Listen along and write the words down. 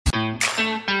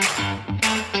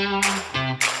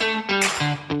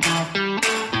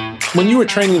When you were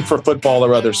training for football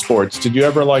or other sports, did you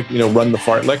ever run the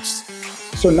fartleks?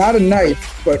 So not a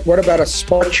knife, but what about a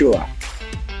spatula?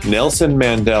 Nelson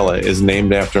Mandela is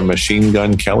named after Machine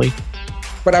Gun Kelly.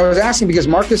 But I was asking because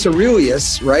Marcus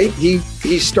Aurelius, right? He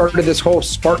started this whole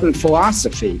Spartan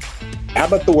philosophy. How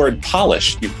about the word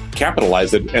polish? You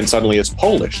capitalize it and suddenly it's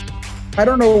Polish. I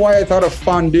don't know why I thought of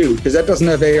fondue because that doesn't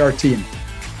have ART in it.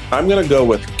 I'm going to go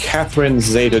with Catherine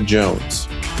Zeta-Jones.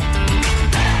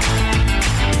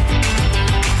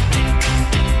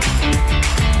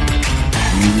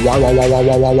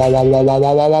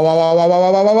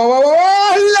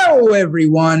 Hello,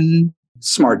 everyone.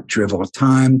 Smart Drivel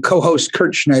time. Co-host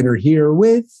Kurt Schneider here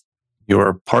with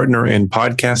your partner in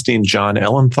podcasting, Jon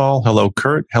Ellenthal. Hello,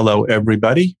 Kurt. Hello,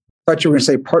 everybody. Thought you were going to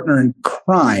say partner in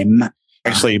crime.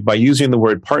 Actually, by using the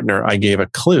word partner, I gave a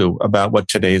clue about what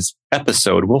today's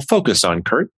episode will focus on,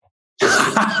 Kurt.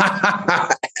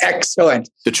 Excellent.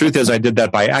 The truth is I did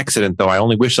that by accident, though. I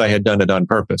only wish I had done it on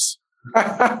purpose.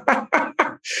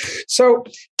 So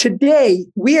today,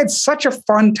 we had such a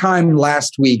fun time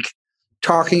last week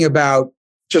talking about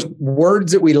just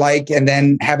words that we like and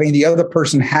then having the other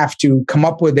person have to come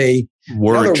up with a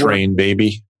word train,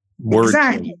 baby. Word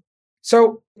exactly. Train.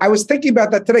 So I was thinking about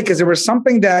that today because there was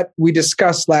something that we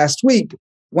discussed last week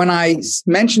when I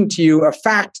mentioned to you a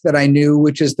fact that I knew,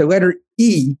 which is the letter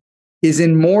E is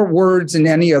in more words than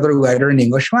any other letter in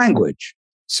English language.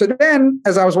 So then,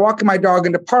 as I was walking my dog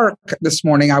in the park this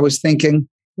morning, I was thinking,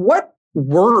 what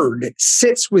word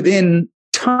sits within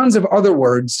tons of other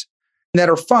words that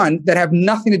are fun that have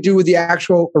nothing to do with the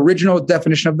actual original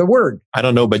definition of the word? I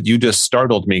don't know, but you just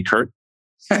startled me, Kurt.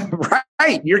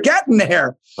 Right. You're getting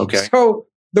there. Okay. So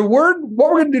the word,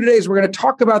 what we're going to do today is we're going to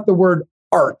talk about the word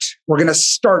art. We're going to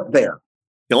start there.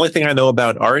 The only thing I know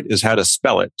about art is how to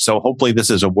spell it. So hopefully this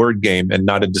is a word game and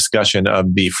not a discussion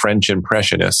of the French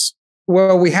Impressionists.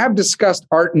 Well, we have discussed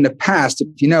art in the past.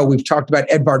 You know, we've talked about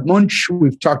Edvard Munch.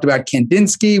 We've talked about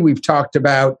Kandinsky. We've talked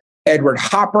about Edward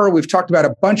Hopper. We've talked about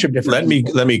a bunch of different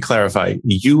people. Let me clarify.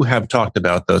 You have talked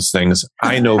about those things.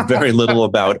 I know very little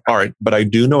about art, but I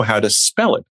do know how to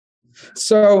spell it.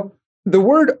 So the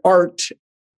word art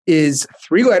is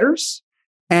 3 letters,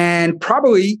 and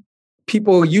probably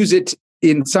people use it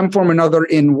in some form or another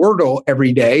in Wordle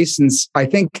every day, since I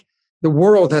think the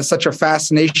world has such a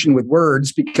fascination with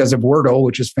words because of Wordle,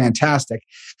 which is fantastic.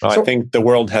 Well, I think the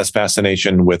world has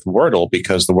fascination with Wordle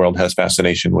because the world has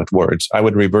fascination with words. I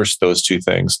would reverse those two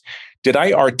things. Did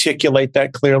I articulate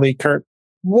that clearly, Kurt?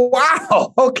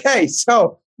 Wow. Okay.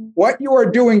 So what you are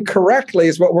doing correctly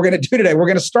is what we're going to do today. We're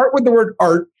going to start with the word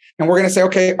art, and we're going to say,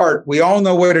 okay, art, we all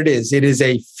know what it is. It is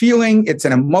a feeling. It's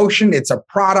an emotion. It's a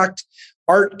product.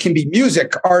 Art can be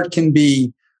music. Art can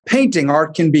be painting,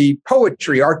 art can be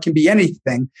poetry, art can be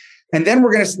anything. And then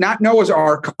we're going to not Noah's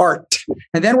Ark, art.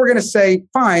 And then we're going to say,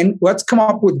 fine, let's come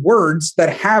up with words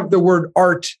that have the word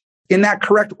art in that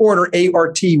correct order,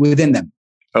 A-R-T, within them.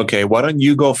 Okay, why don't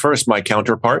you go first, my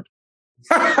counterpart?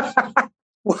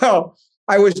 Well,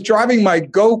 I was driving my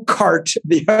go-kart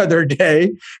the other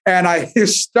day, and I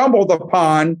stumbled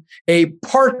upon a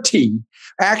party.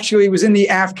 Actually, it was in the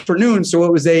afternoon, so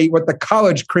it was what the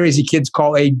college crazy kids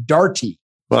call a darty.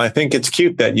 Well, I think it's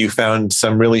cute that you found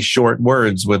some really short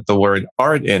words with the word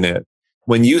art in it.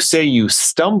 When you say you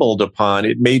stumbled upon,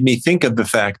 it made me think of the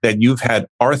fact that you've had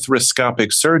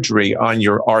arthroscopic surgery on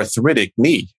your arthritic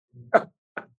knee.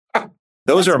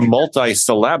 Those are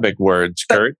multi-syllabic words,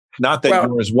 Kurt. Not that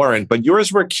yours weren't, but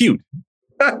yours were cute.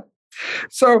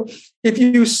 So if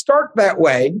you start that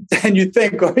way and you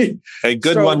think... A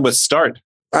good one was start.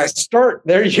 I start.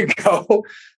 There you go.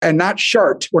 And not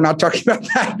shart. We're not talking about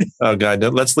that. Oh, God.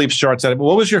 Let's leave sharts out of it.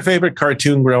 What was your favorite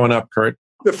cartoon growing up, Kurt?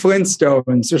 The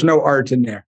Flintstones. There's no art in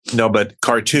there. No, but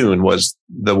cartoon was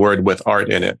the word with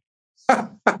art in it.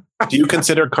 Do you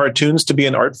consider cartoons to be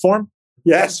an art form?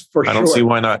 Yes, for sure. I don't see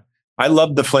why not. I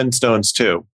loved the Flintstones,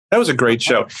 too. That was a great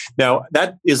show. Now,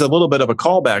 that is a little bit of a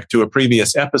callback to a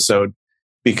previous episode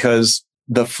because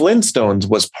the Flintstones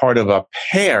was part of a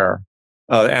pair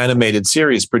animated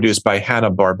series produced by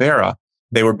Hanna-Barbera.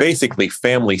 They were basically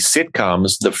family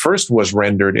sitcoms. The first was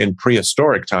rendered in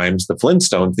prehistoric times, the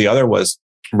Flintstones. The other was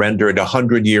rendered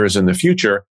 100 years in the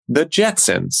future, the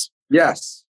Jetsons.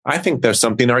 Yes. I think there's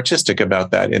something artistic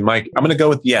about that. I'm going to go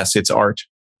with yes, it's art.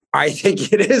 I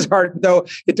think it is art, though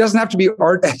it doesn't have to be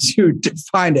art as you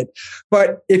define it.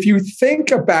 But if you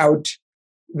think about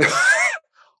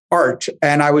art,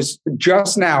 and I was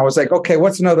like, okay,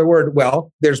 what's another word?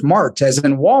 Well, there's mart, as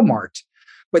in Walmart.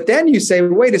 But then you say,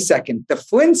 wait a second, the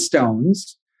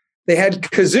Flintstones, They had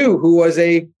Kazoo, who was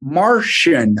a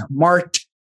Martian.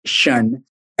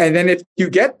 And then if you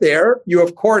get there, you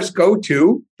of course go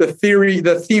to the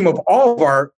theme of all of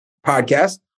our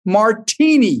podcasts,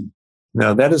 martini.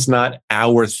 Now, that is not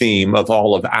our theme of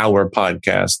all of our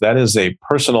podcasts. That is a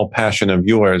personal passion of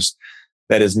yours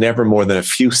that is never more than a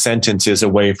few sentences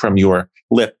away from your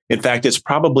lip. In fact, it's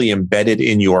probably embedded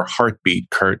in your heartbeat,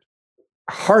 Kurt.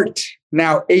 Heart.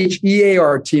 Now,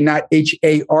 H-E-A-R-T, not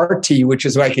H-A-R-T, which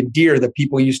is like a deer that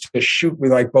people used to shoot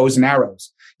with like bows and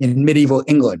arrows in medieval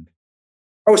England.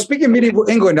 Oh, speaking of medieval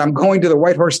England, I'm going to the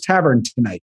White Horse Tavern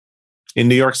tonight. In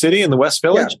New York City, in the West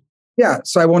Village? Yeah.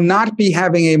 So I will not be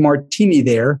having a martini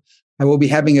there. I will be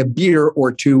having a beer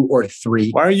or two or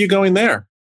three. Why are you going there?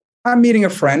 I'm meeting a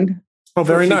friend. Oh,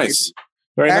 very nice.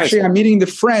 Very Actually, nice. I'm meeting the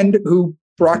friend who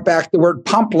brought back the word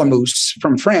pamplemousse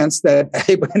from France that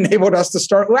enabled us to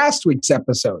start last week's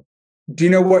episode. Do you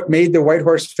know what made the White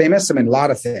Horse famous? I mean, a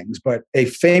lot of things, but a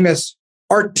famous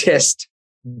artist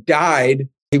died.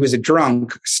 He was a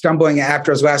drunk, stumbling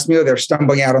after his last meal. They're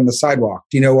stumbling out on the sidewalk.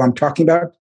 Do you know what I'm talking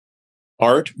about?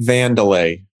 Art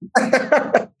Vandelay.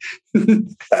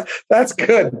 That's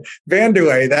good.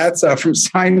 Vandelay. That's from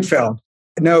Seinfeld.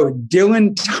 No,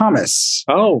 Dylan Thomas.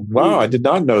 Oh, wow. I did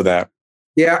not know that.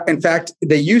 Yeah. In fact,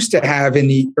 they used to have in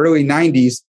the early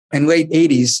 90s and late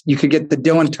 80s, you could get the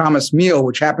Dylan Thomas meal,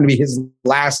 which happened to be his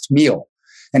last meal.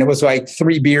 And it was like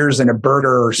 3 beers and a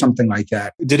burger or something like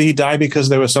that. Did he die because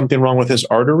there was something wrong with his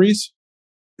arteries?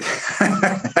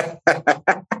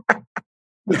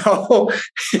 No,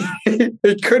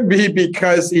 it could be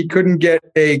because he couldn't get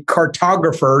a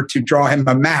cartographer to draw him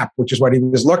a map, which is what he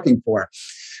was looking for.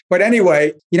 But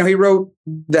anyway, he wrote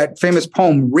that famous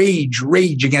poem, Rage,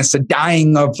 Rage Against the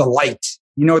Dying of the Light.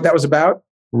 You know what that was about?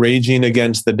 Raging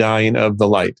against the dying of the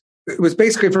light. It was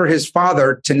basically for his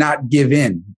father to not give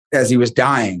in as he was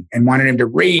dying and wanted him to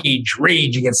rage,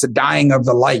 rage against the dying of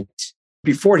the light.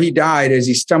 Before he died, as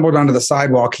he stumbled onto the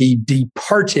sidewalk, he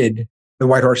departed the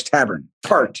White Horse Tavern.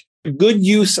 Good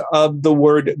use of the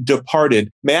word departed.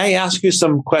 May I ask you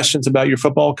some questions about your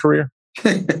football career?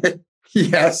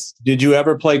 Yes. Did you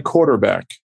ever play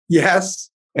quarterback? Yes.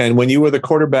 And when you were the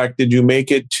quarterback, did you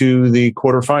make it to the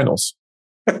quarterfinals?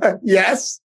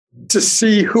 Yes. To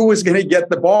see who was going to get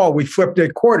the ball, we flipped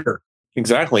a quarter.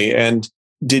 Exactly. And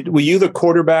were you the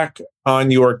quarterback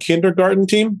on your kindergarten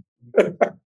team?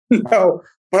 No,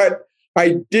 but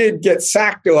I did get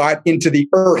sacked a lot into the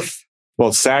earth.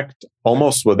 Well, sacked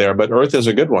almost were there, but earth is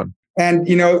a good one. And,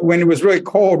 when it was really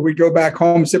cold, we'd go back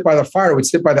home, sit by the fire, we'd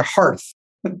sit by the hearth.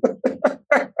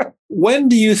 When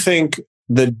do you think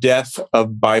the death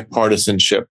of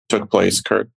bipartisanship took place,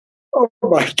 Kurt? Oh,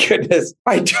 my goodness.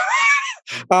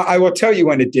 I will tell you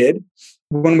when it did.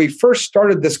 When we first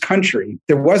started this country,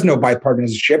 there was no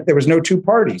bipartisanship. There was no two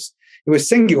parties. It was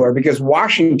singular because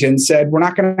Washington said, we're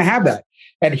not going to have that.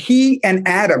 And he and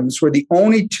Adams were the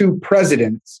only two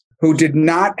presidents who did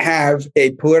not have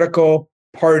a political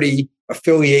party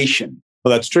affiliation.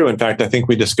 Well, that's true. In fact, I think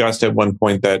we discussed at one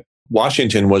point that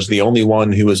Washington was the only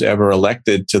one who was ever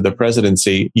elected to the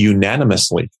presidency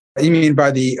unanimously. You mean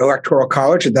by the Electoral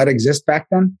College? Did that exist back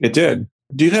then? It did.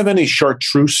 Do you have any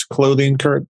chartreuse clothing,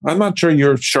 Kurt? I'm not sure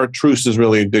your chartreuse is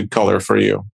really a good color for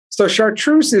you. So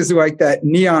chartreuse is like that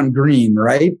neon green,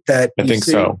 right? That I think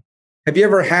so. Have you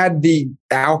ever had the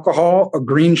alcohol, a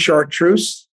green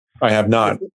chartreuse? I have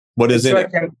not. What is it?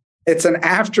 It's an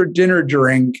after dinner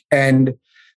drink. And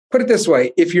put it this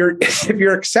way, if you're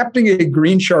accepting a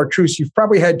green chartreuse, you've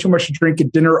probably had too much to drink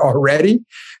at dinner already.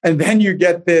 And then you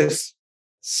get this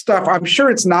stuff. I'm sure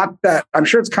it's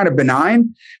kind of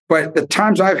benign, but the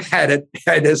times I've had it,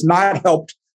 it has not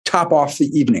helped top off the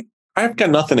evening. I've got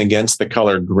nothing against the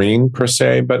color green per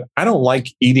se, but I don't like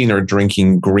eating or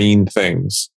drinking green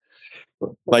things.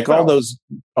 Like all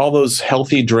those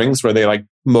healthy drinks where they like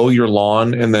mow your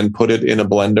lawn and then put it in a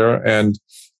blender. And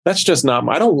that's just not,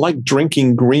 I don't like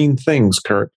drinking green things,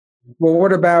 Kurt. Well,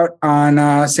 what about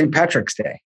on St. Patrick's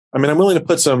Day? I mean, I'm willing to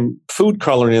put some food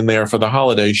coloring in there for the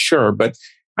holidays, sure. But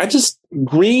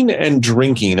green and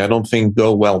drinking, I don't think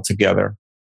go well together.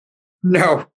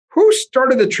 No. Who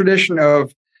started the tradition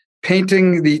of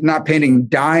dyeing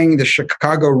the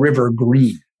Chicago River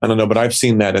green? I don't know, but I've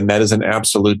seen that, and that is an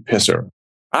absolute pisser.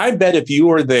 I bet if you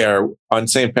were there on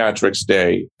St. Patrick's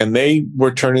Day and they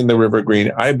were turning the river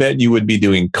green, I bet you would be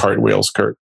doing cartwheels,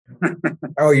 Kurt.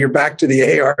 Oh, you're back to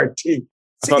the ART. See,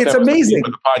 it's amazing.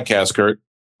 The podcast, Kurt.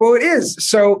 Well, it is.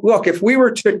 So look, if we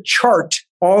were to chart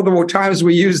all the times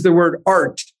we use the word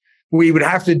art, we would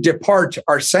have to depart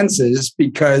our senses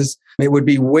because it would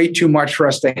be way too much for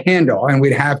us to handle. And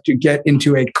we'd have to get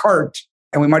into a cart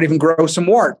and we might even grow some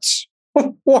warts.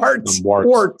 Warts.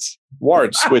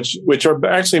 Warts, which are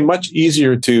actually much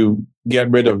easier to get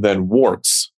rid of than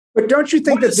warts. But don't you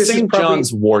think that this is St.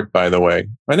 John's wort, by the way?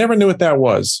 I never knew what that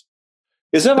was.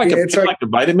 Is that like a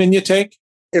vitamin you take?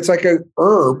 It's like a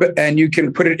herb, and you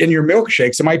can put it in your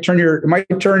milkshakes. It might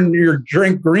turn your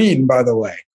drink green, by the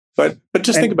way. But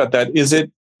just think about that. Is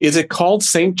it called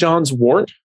St. John's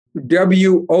wort?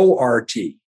 WORT.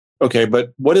 Okay,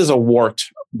 but what is a wart?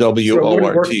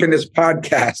 WORT. Work in this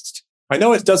podcast. I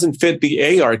know it doesn't fit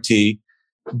the ART,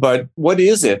 but what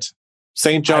is it?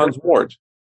 St. John's wort.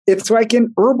 It's like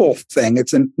an herbal thing.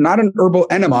 It's not an herbal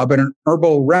enema, but an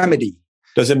herbal remedy.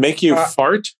 Does it make you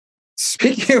fart?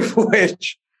 Speaking of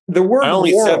which, the word I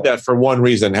only said that for one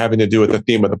reason, having to do with the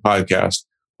theme of the podcast,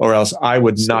 or else I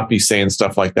would not be saying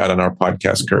stuff like that on our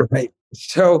podcast, Kurt. Right.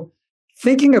 So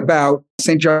thinking about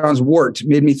St. John's wort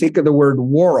made me think of the word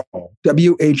whorl,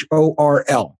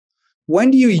 WHORL.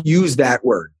 When do you use that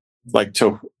word? I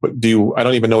don't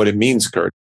even know what it means,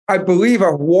 Kurt. I believe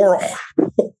a whorl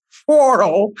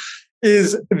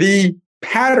is the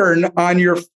pattern on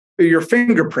your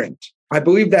fingerprint. I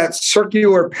believe that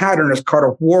circular pattern is called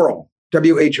a whorl,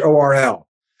 WHORL.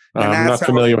 I'm not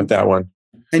familiar with that one.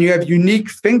 And you have unique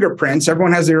fingerprints.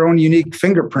 Everyone has their own unique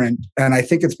fingerprint. And I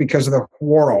think it's because of the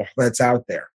whorl that's out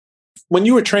there. When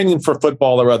you were training for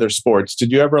football or other sports,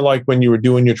 did you ever, like when you were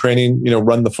doing your training,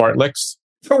 run the fartleks?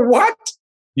 The what?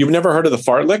 You've never heard of the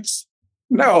fartleks?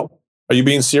 No. Are you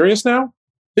being serious now?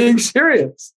 Being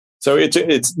serious. So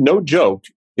it's no joke.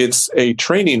 It's a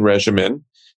training regimen.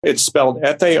 It's spelled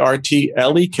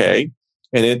FARTLEK,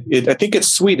 and I think it's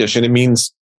Swedish, and it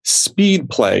means speed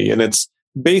play, and it's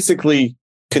basically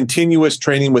continuous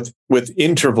training with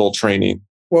interval training.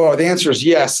 Well, the answer is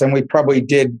yes, and we probably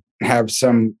did have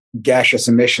some gaseous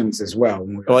emissions as well.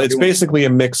 Well, it's basically a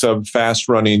mix of fast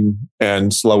running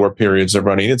and slower periods of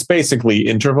running. It's basically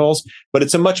intervals, but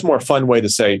it's a much more fun way to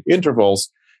say intervals,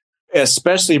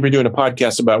 especially if you're doing a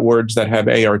podcast about words that have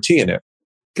ART in it.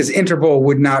 Because interval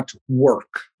would not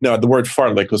work. No, the word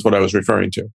fartlek was what I was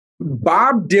referring to.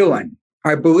 Bob Dylan,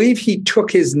 I believe he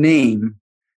took his name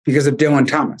because of Dylan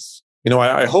Thomas.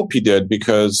 I hope he did,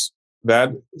 because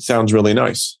that sounds really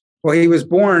nice. Well, he was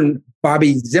born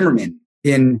Bobby Zimmerman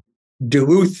in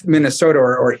Duluth, Minnesota,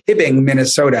 or Hibbing,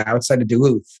 Minnesota, outside of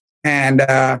Duluth. And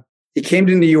he came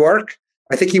to New York.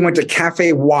 I think he went to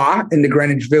Cafe Wa in the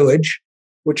Greenwich Village,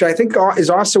 which I think is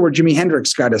also where Jimi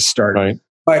Hendrix got his start. Right.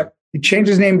 But he changed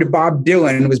his name to Bob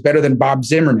Dylan. It was better than Bob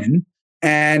Zimmerman.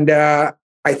 And I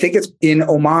think it's in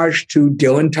homage to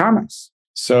Dylan Thomas.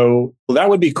 So that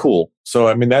would be cool.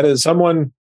 So, that is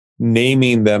someone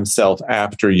naming themselves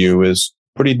after you is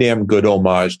pretty damn good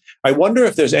homage. I wonder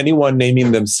if there's anyone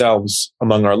naming themselves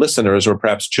among our listeners, or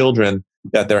perhaps children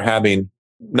that they're having,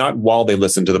 not while they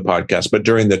listen to the podcast, but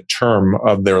during the term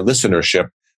of their listenership,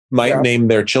 might name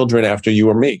their children after you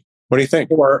or me. What do you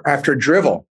think? Or after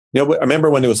Drivel. I remember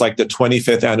when it was like the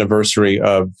 25th anniversary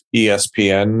of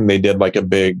ESPN, they did like a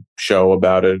big show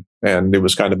about it, and it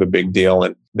was kind of a big deal.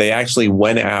 And they actually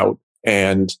went out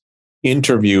and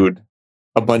interviewed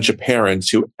a bunch of parents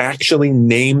who actually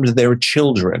named their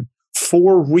children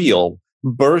for real,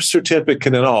 birth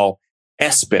certificate and all,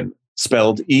 Espen,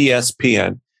 spelled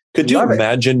ESPN. Could you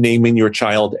imagine naming your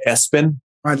child Espen?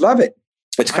 I'd love it.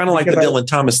 It's kind of like the Dylan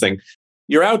Thomas thing.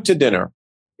 You're out to dinner.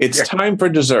 It's time for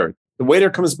dessert. The waiter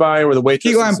comes by, or the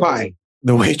waitress. Key lime pie.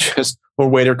 The waitress or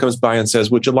waiter comes by and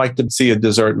says, "Would you like to see a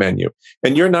dessert menu?"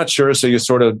 And you're not sure, so you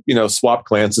sort of, swap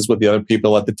glances with the other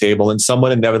people at the table, and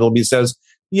someone inevitably says,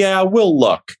 "Yeah, we'll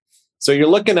look." So you're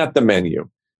looking at the menu.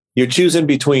 You're choosing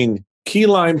between key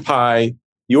lime pie,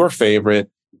 your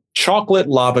favorite, chocolate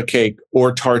lava cake,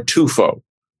 or tartufo.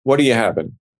 What are you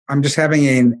having? I'm just having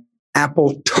an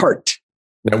apple tart.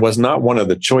 That was not one of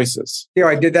the choices.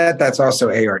 I did that. That's also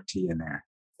ART in there.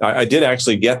 I did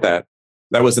actually get that.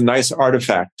 That was a nice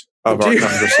artifact of our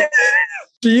conversation.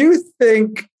 Do you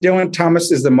think Dylan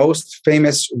Thomas is the most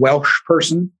famous Welsh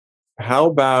person? How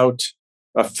about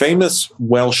a famous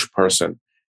Welsh person?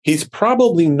 He's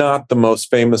probably not the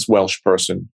most famous Welsh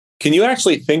person. Can you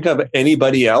actually think of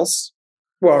anybody else?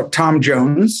 Well, Tom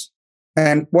Jones.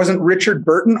 And wasn't Richard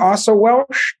Burton also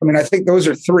Welsh? I think those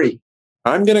are three.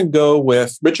 I'm going to go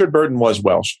with Richard Burton was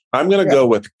Welsh. I'm going to go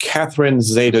with Catherine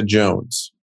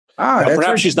Zeta-Jones.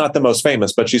 Perhaps she's not the most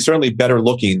famous, but she's certainly better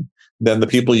looking than the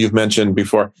people you've mentioned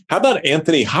before. How about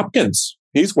Anthony Hopkins?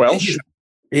 He's Welsh.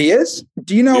 He is?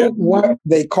 Do you know what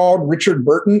they called Richard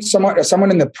Burton?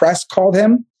 Someone in the press called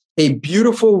him a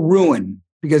beautiful ruin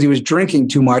because he was drinking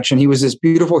too much, and he was this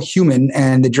beautiful human,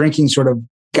 and the drinking sort of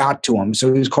got to him.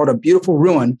 So he was called a beautiful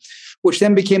ruin, which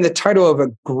then became the title of a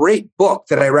great book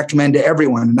that I recommend to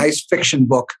everyone, a nice fiction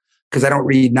book because I don't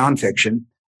read nonfiction.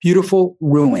 Beautiful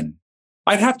Ruin.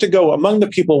 I'd have to go among the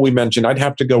people we mentioned. I'd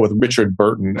have to go with Richard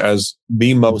Burton as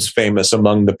the most famous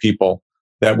among the people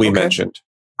that we mentioned.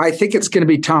 I think it's going to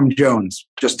be Tom Jones,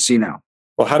 just so you know.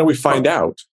 Well, how do we find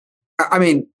out? I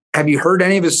mean, have you heard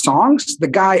any of his songs? The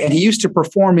guy, and he used to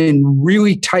perform in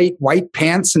really tight white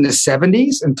pants in the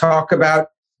 70s and talk about,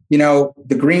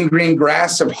 the green, green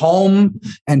grass of home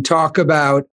and talk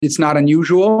about it's not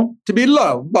unusual to be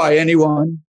loved by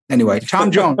anyone. Anyway,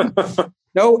 Tom Jones.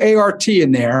 No ART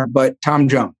in there, but Tom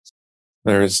Jones.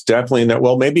 There's definitely no,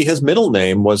 well, maybe his middle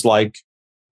name was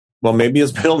maybe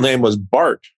his middle name was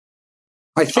Bart.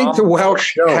 I think the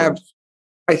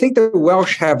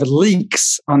Welsh have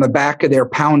leaks on the back of their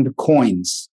pound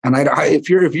coins. And if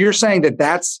you're saying that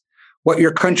that's what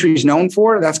your country's known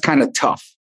for, that's kind of tough.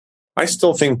 I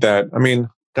still think that,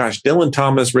 Dylan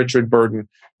Thomas, Richard Burton,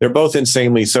 they're both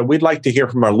insanely. So we'd like to hear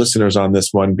from our listeners on this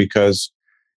one, because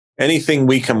anything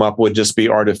we come up would just be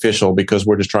artificial because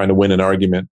we're just trying to win an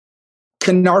argument.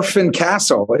 Carnarvon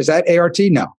Castle. Is that ART?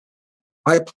 No.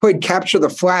 I played Capture the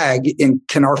Flag in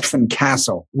Carnarvon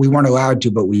Castle. We weren't allowed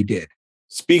to, but we did.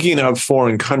 Speaking of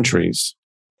foreign countries.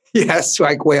 Yes,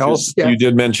 like Wales. You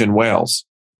did mention Wales.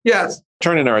 Yes.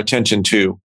 Turning our attention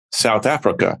to South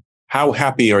Africa. How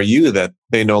happy are you that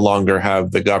they no longer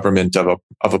have the government of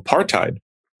apartheid?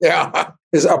 Yeah.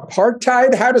 Is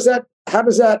apartheid? How does that?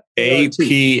 APART,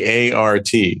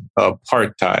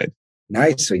 apartheid.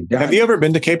 Nicely done. Have you ever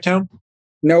been to Cape Town?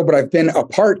 No, but I've been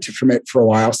apart from it for a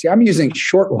while. See, I'm using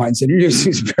short ones and you're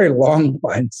using these very long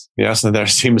ones. Yes, and there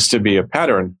seems to be a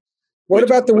pattern. What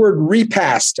about the word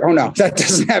repast? Oh, no, that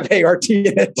doesn't have ART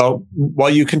in it. Well, while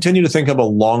you continue to think of a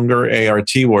longer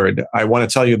ART word, I want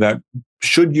to tell you that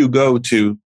should you go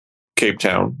to Cape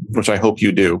Town, which I hope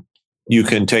you do, you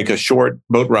can take a short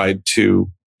boat ride to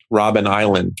Robben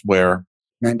Island, where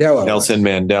Nelson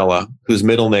Mandela, whose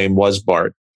middle name was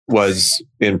Bart, was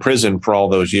in prison for all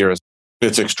those years.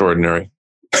 It's extraordinary.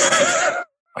 I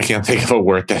can't think of a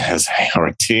word that has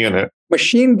ART in it.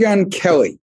 Machine Gun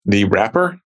Kelly. The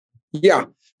rapper? Yeah,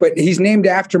 but he's named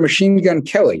after Machine Gun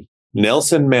Kelly.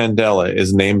 Nelson Mandela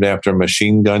is named after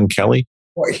Machine Gun Kelly?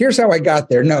 Well, here's how I got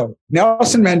there. No,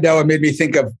 Nelson Mandela made me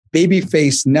think of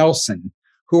Babyface Nelson,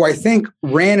 who I think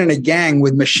ran in a gang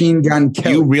with Machine Gun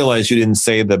Kelly. You realize you didn't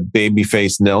say the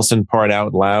Babyface Nelson part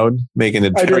out loud, making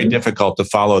it very difficult to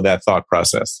follow that thought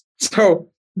process. So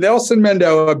Nelson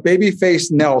Mandela, Babyface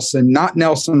Nelson, not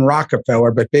Nelson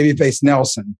Rockefeller, but Babyface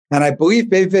Nelson. And I believe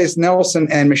Babyface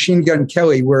Nelson and Machine Gun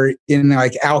Kelly were in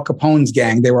like Al Capone's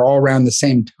gang. They were all around the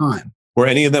same time. Were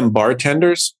any of them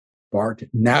bartenders?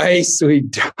 Nicely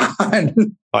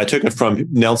done. I took it from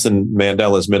Nelson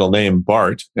Mandela's middle name,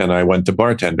 Bart, and I went to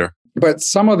bartender. But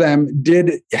some of them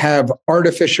did have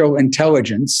artificial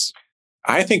intelligence.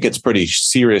 I think it's pretty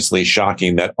seriously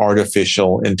shocking that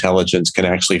artificial intelligence can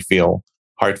actually feel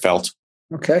heartfelt.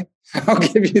 Okay, I'll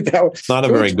give you that one. It's not a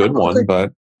very good one,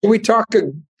 but... Can we talk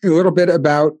a little bit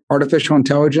about artificial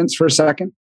intelligence for a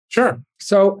second? Sure.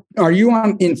 So are you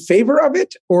in favor of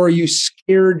it, or are you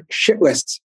scared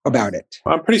shitless about it?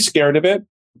 I'm pretty scared of it.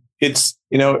 It's,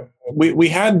 we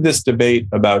had this debate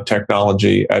about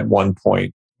technology at one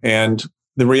point, and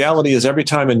the reality is every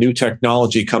time a new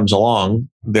technology comes along,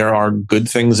 there are good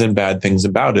things and bad things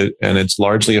about it, and it's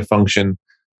largely a function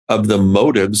of the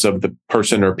motives of the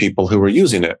person or people who are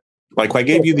using it. Like I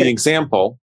gave you the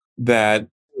example that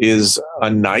is a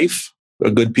knife,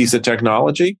 a good piece of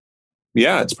technology.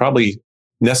 Yeah, it's probably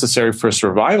necessary for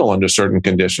survival under certain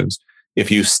conditions.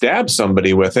 If you stab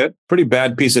somebody with it, pretty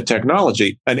bad piece of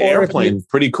technology. An airplane,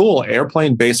 pretty cool.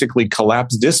 Airplane basically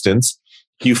collapse distance.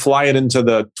 You fly it into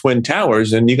the Twin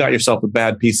Towers and you got yourself a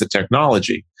bad piece of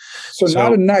technology. So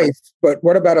not a knife, but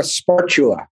what about a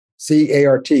spatula?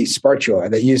 C-A-R-T, spatula,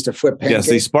 that used to flip pancakes? Yes,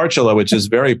 the spatula, which is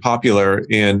very popular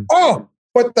in... Oh,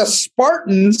 but the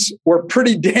Spartans were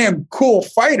pretty damn cool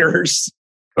fighters.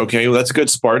 Okay, well, that's good.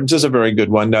 Spartans is a very good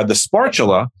one. Now, the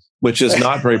spatula, which is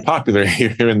not very popular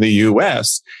here in the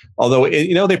U.S., although,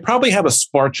 they probably have a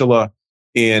spatula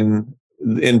in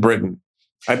Britain.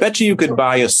 I bet you could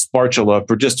buy a spatula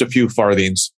for just a few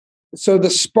farthings. So the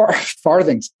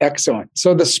farthings, excellent.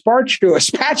 So the spatula,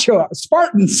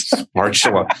 Spartans.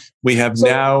 Spatula. We have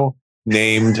now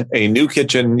named a new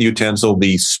kitchen utensil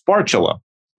the spatula.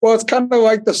 Well, it's kind of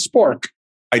like the spork.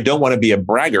 I don't want to be a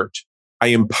braggart. I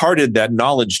imparted that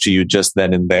knowledge to you just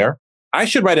then and there. I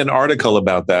should write an article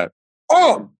about that.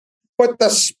 Oh, but the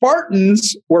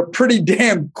Spartans were pretty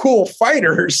damn cool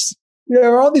fighters.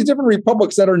 There are all these different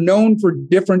republics that are known for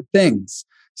different things.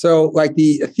 So like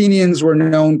the Athenians were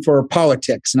known for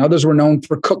politics, and others were known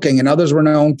for cooking, and others were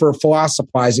known for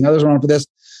philosophizing, others were known for this.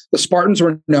 The Spartans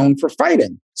were known for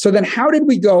fighting. So then how did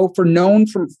we go for known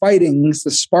from fighting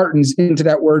the Spartans into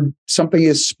that word, something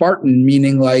is Spartan,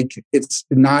 meaning like it's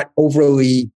not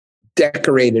overly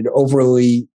decorated,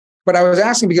 overly. But I was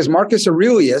asking because Marcus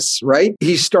Aurelius, right?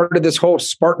 He started this whole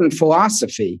Spartan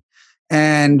philosophy.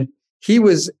 And he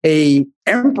was a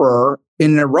emperor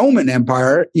in the Roman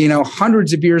Empire,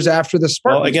 hundreds of years after the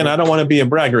Spartans. Well, again, I don't want to be a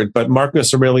braggart, but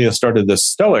Marcus Aurelius started the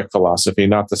Stoic philosophy,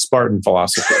 not the Spartan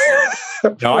philosophy.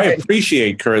 Now, I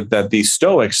appreciate, Kurt, that the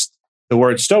Stoics, the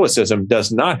word Stoicism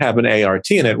does not have an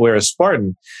ART in it, whereas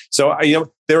Spartan. So,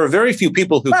 there are very few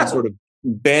people who can sort of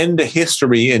bend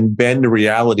history and bend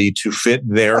reality to fit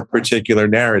their particular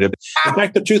narrative. In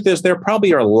fact, the truth is there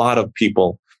probably are a lot of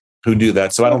people who do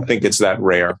that. So I don't think it's that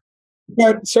rare.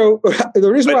 But so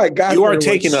the reason why I got you are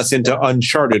taking us into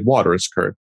uncharted waters,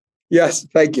 Kurt. Yes,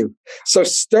 thank you. So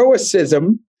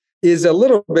Stoicism is a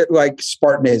little bit like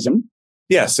Spartanism.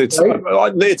 Yes, it's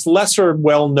lesser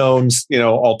well-known,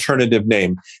 alternative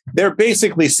name. They're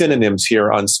basically synonyms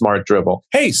here on Smart Dribble.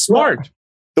 Hey, smart.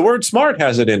 The word smart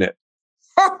has it in it.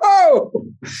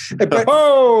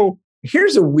 But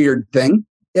here's a weird thing.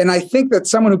 And I think that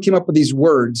someone who came up with these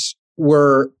words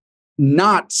were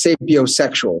not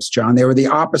sapiosexuals, John. They were the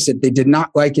opposite. They did not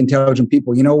like intelligent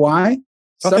people. You know why?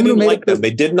 They didn't like them.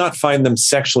 They did not find them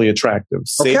sexually attractive.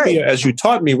 Okay. As you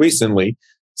taught me recently,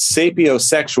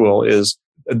 sapiosexual is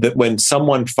that when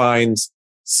someone finds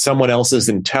someone else's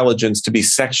intelligence to be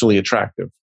sexually attractive.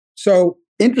 So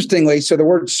interestingly, the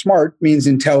word smart means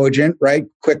intelligent, right?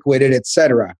 Quick-witted,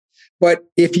 etc. But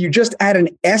if you just add an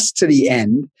S to the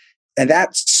end, and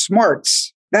that's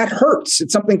smarts, that hurts.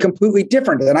 It's something completely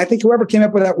different. And I think whoever came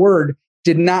up with that word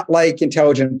did not like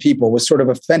intelligent people, was sort of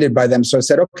offended by them. So I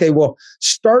said, okay, well,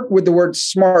 start with the word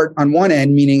smart on one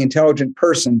end, meaning intelligent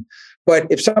person. But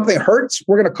if something hurts,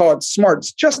 we're going to call it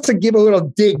smarts, just to give a little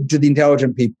dig to the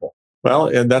intelligent people. Well,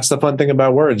 and that's the fun thing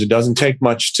about words. It doesn't take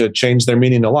much to change their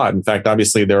meaning a lot. In fact,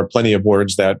 obviously, there are plenty of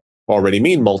words that already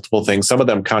mean multiple things, some of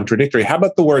them contradictory. How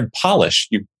about the word polish?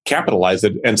 You capitalize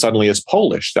it and suddenly it's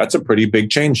Polish. That's a pretty big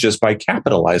change just by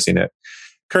capitalizing it.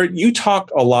 Kurt, you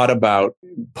talk a lot about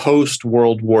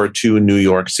post-World War II New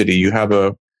York City. You have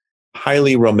a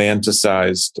highly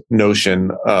romanticized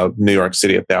notion of New York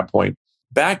City at that point.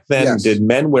 Back then, yes. Did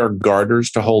men wear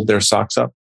garters to hold their socks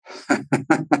up?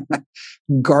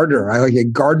 Garter. I like a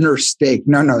Gardner stake.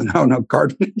 No,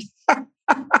 Gardner.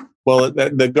 Well,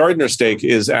 the Gardner stake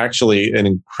is actually an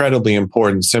incredibly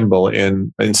important symbol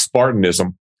in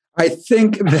Spartanism. I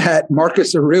think that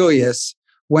Marcus Aurelius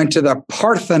went to the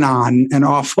Parthenon an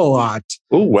awful lot.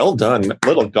 Oh, well done.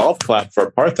 Little golf clap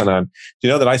for Parthenon. Do you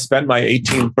know that I spent my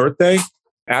 18th birthday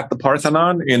at the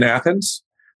Parthenon in Athens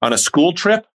on a school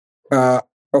trip?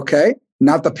 Okay.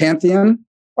 Not the Pantheon.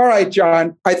 All right,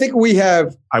 John. I think we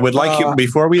have... I would like you,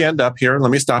 before we end up here,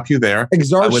 let me stop you there.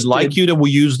 Exhausted. I would like you to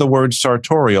use the word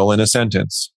sartorial in a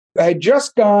sentence. I had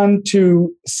just gone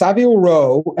to Savile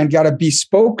Row and got a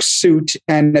bespoke suit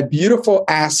and a beautiful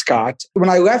ascot. When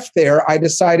I left there, I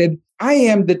decided I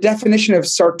am the definition of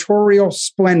sartorial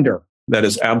splendor. That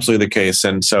is absolutely the case.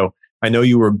 And so I know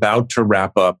you were about to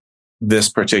wrap up this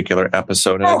particular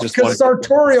episode. And because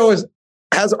sartorial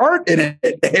has art in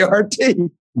it,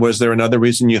 A-R-T. Was there another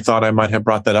reason you thought I might have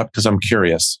brought that up? Because I'm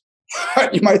curious.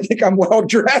 You might think I'm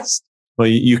well-dressed. Well,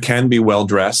 you can be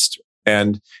well-dressed.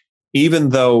 And even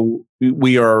though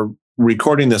we are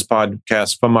recording this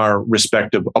podcast from our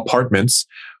respective apartments,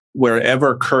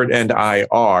 wherever Kurt and I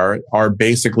are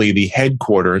basically the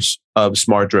headquarters of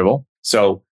Smart Dribble.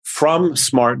 So from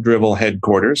Smart Dribble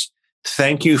headquarters,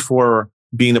 thank you for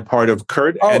being a part of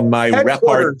Kurt and my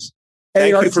repartee.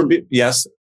 Thank you for yes.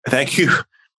 Thank you.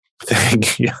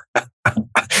 Thank you.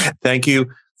 Thank you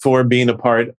for being a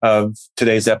part of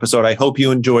today's episode. I hope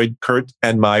you enjoyed Kurt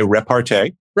and my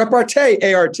repartee. Repartee,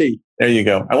 A-R-T. There you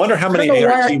go. I wonder how many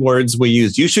ART words we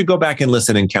used. You should go back and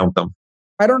listen and count them.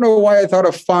 I don't know why I thought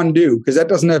of fondue, because that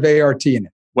doesn't have ART in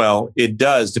it. Well, it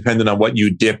does, depending on what you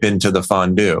dip into the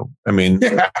fondue. I mean...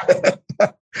 Yeah.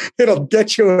 It'll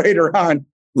get you later on.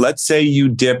 Let's say you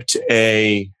dipped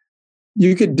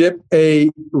You could dip a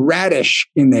radish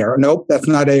in there. Nope, that's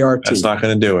not ART. That's not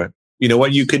going to do it. You know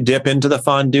what you could dip into the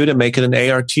fondue to make it an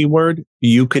ART word?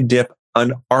 You could dip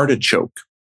an artichoke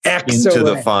into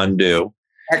the fondue.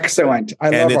 Excellent. I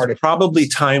love artichoke. And it's probably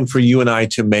time for you and I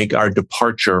to make our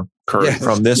departure, Kurt,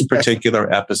 from this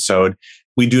particular episode.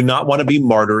 We do not want to be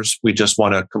martyrs. We just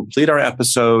want to complete our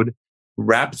episode,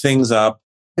 wrap things up.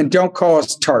 And don't call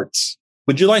us tarts.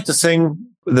 Would you like to sing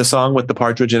the song with the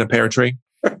partridge in a pear tree?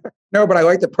 No, but I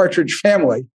like the Partridge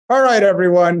Family. All right,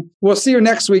 everyone. We'll see you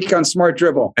next week on Smart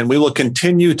Dribble. And we will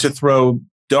continue to throw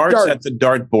darts at the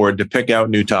dartboard to pick out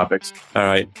new topics. All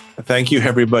right. Thank you,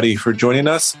 everybody, for joining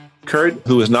us. Kurt,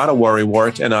 who is not a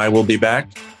worrywart, and I will be back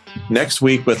next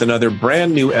week with another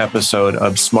brand new episode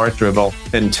of Smart Dribble.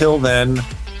 Until then,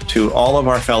 to all of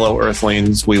our fellow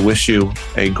Earthlings, we wish you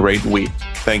a great week.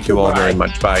 Thank you all very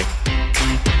much. Bye.